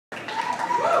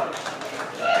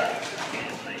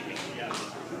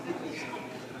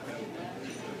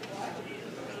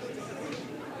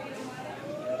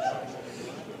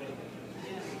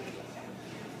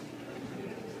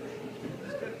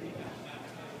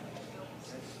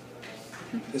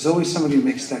there's always somebody who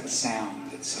makes that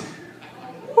sound. It's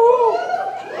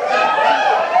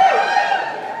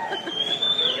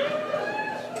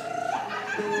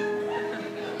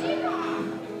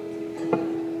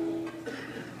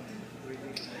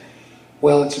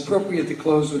well, it's appropriate to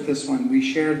close with this one. We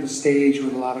shared the stage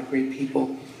with a lot of great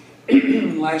people.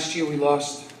 Last year we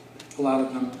lost a lot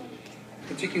of them.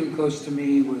 Particularly close to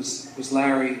me was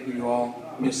Larry, who you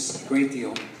all miss a great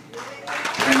deal.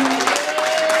 And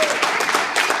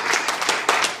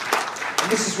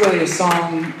this is really a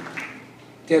song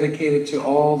dedicated to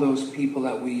all those people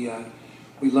that we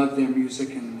love their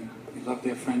music and we love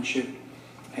their friendship,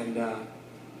 and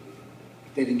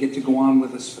they didn't get to go on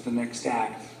with us for the next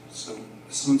act. So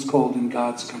this one's called In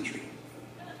God's Country.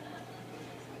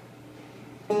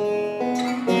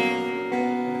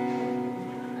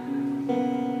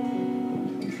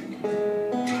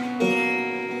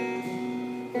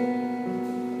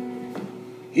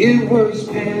 It was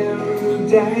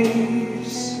paradise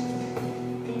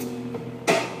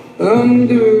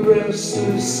under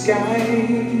restless sky.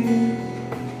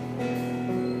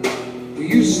 We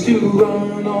used to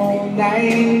run all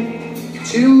night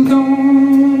till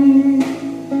dawn,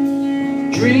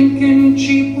 drinking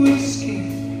cheap whiskey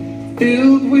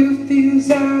filled with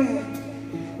desire.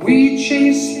 We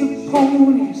chased the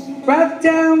ponies right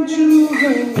down to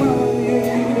the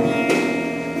wire.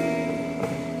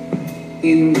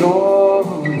 In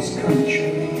God's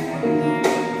country,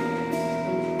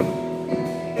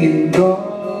 in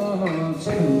God's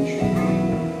country,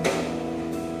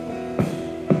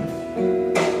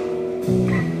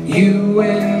 you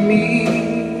and me,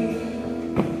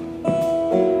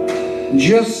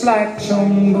 just like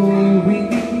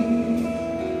tumbleweed,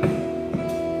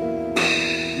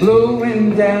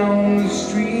 blowing down the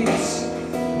streets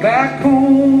back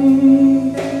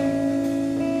home.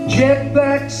 Jet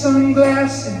black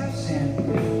sunglasses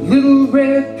and little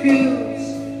red pills,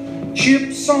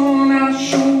 chips on our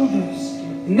shoulders,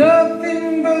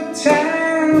 nothing but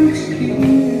time to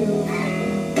kill.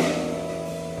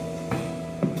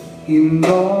 In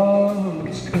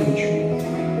God's country,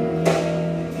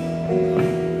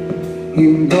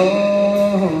 in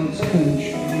God's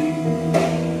country.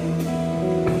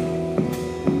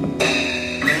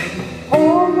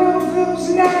 All of those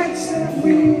nights that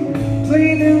we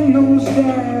played in those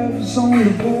dives on the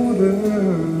border,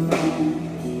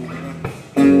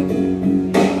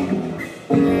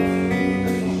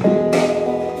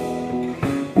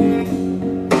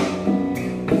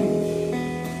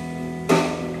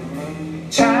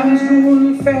 time's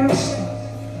going fast,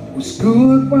 was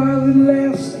good while it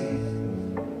lasted.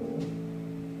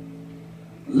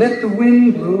 Let the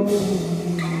wind blow,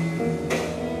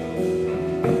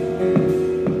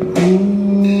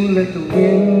 ooh, let the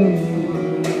wind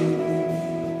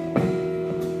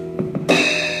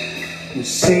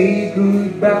say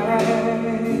goodbye.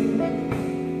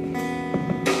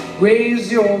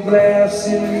 Raise your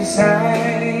glasses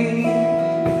high,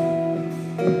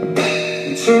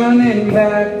 turning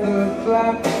back the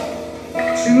clock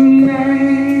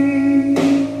tonight.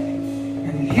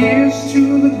 And here's to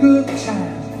the good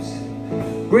times,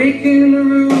 breaking the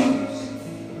rules.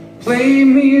 Play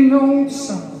me an old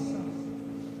song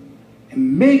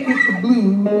and make it the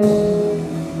blues.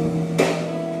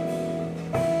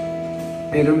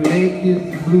 Better make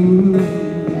it the blues.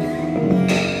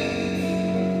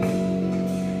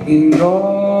 In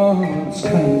God's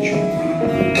country.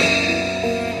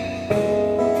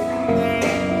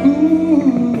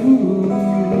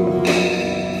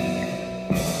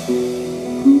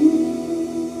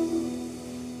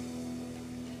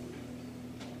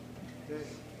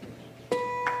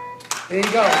 There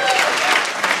you go.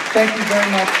 Thank you very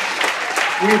much.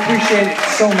 We appreciate it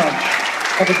so much.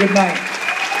 Have a good night.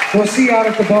 We'll see you out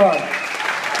at the bar.